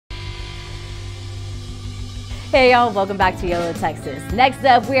Hey y'all, welcome back to YOLO Texas. Next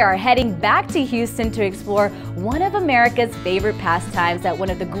up, we are heading back to Houston to explore one of America's favorite pastimes at one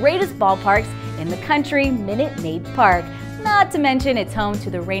of the greatest ballparks in the country, Minute Maid Park. Not to mention it's home to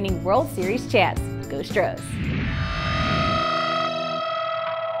the reigning World Series champs. Go Astros.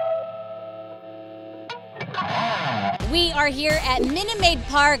 We are here at Minute Maid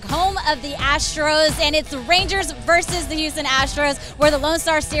Park, home of the Astros, and it's the Rangers versus the Houston Astros, where the Lone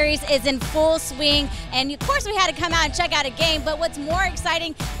Star Series is in full swing. And of course, we had to come out and check out a game, but what's more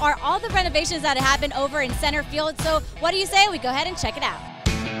exciting are all the renovations that have happened over in center field. So what do you say? We go ahead and check it out.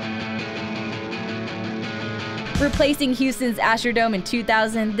 Replacing Houston's Astrodome in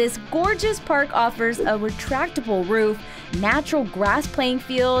 2000, this gorgeous park offers a retractable roof, natural grass playing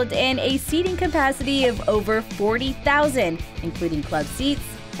field, and a seating capacity of over 40,000, including club seats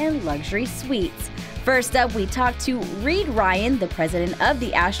and luxury suites. First up, we talked to Reed Ryan, the president of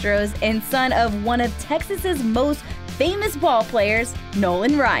the Astros and son of one of Texas's most famous ball players,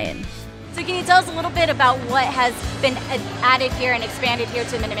 Nolan Ryan. So can you tell us a little bit about what has been added here and expanded here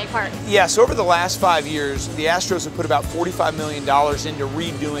to Minute Maid Park? Yeah, so over the last 5 years, the Astros have put about $45 million into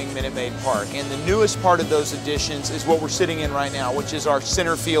redoing Minute Maid Park. And the newest part of those additions is what we're sitting in right now, which is our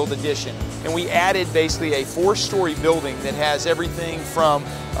center field addition. And we added basically a 4-story building that has everything from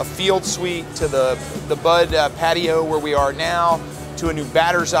a field suite to the Bud patio where we are now, to a new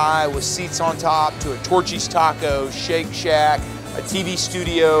batter's eye with seats on top, to a Torchy's Tacos, Shake Shack, a TV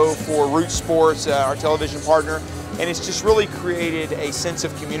studio for Root Sports, our television partner, and it's just really created a sense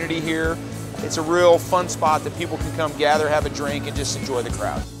of community here. It's a real fun spot that people can come gather, have a drink, and just enjoy the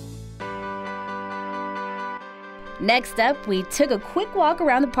crowd. Next up, we took a quick walk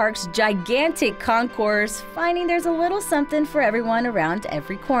around the park's gigantic concourse, finding there's a little something for everyone around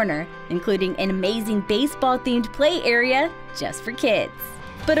every corner, including an amazing baseball-themed play area just for kids.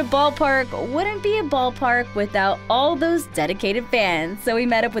 But a ballpark wouldn't be a ballpark without all those dedicated fans, so we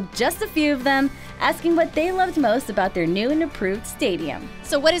met up with just a few of them, asking what they loved most about their new and improved stadium.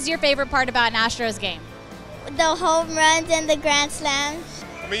 So what is your favorite part about an Astros game? The home runs and the grand slams.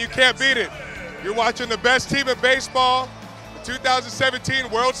 I mean, you can't beat it. You're watching the best team in baseball, the 2017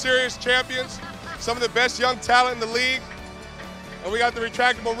 World Series champions, some of the best young talent in the league, and we got the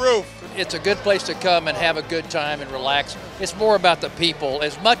retractable roof. It's a good place to come and have a good time and relax. It's more about the people,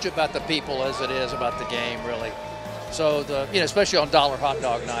 as much about the people as it is about the game, really. So, especially on Dollar Hot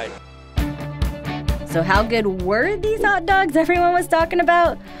Dog Night. So how good were these hot dogs everyone was talking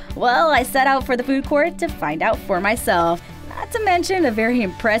about? Well, I set out for the food court to find out for myself. Not to mention a very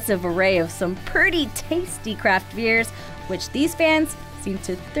impressive array of some pretty tasty craft beers, which these fans seem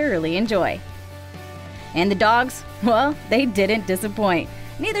to thoroughly enjoy. And the dogs, well, they didn't disappoint.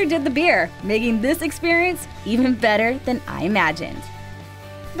 Neither did the beer, making this experience even better than I imagined.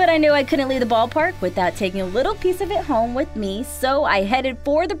 But I knew I couldn't leave the ballpark without taking a little piece of it home with me, so I headed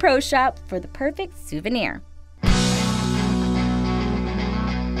for the pro shop for the perfect souvenir.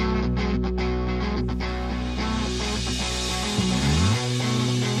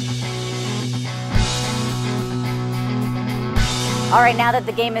 All right, now that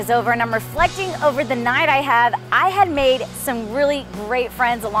the game is over and I'm reflecting over the night I had made some really great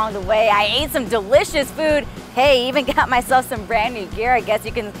friends along the way. I ate some delicious food. Hey, even got myself some brand new gear. I guess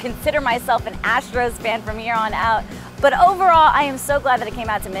you can consider myself an Astros fan from here on out. But overall, I am so glad that I came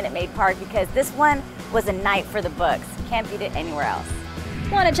out to Minute Maid Park because this one was a night for the books. Can't beat it anywhere else.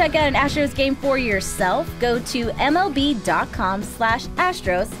 Want to check out an Astros game for yourself? Go to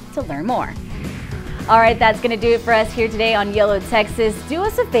MLB.com/Astros to learn more. All right, that's going to do it for us here today on YOLO Texas. Do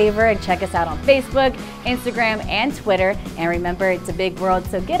us a favor and check us out on Facebook, Instagram, and Twitter. And remember, it's a big world,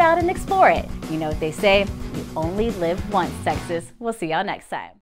 so get out and explore it. You know what they say, you only live once, Texas. We'll see y'all next time.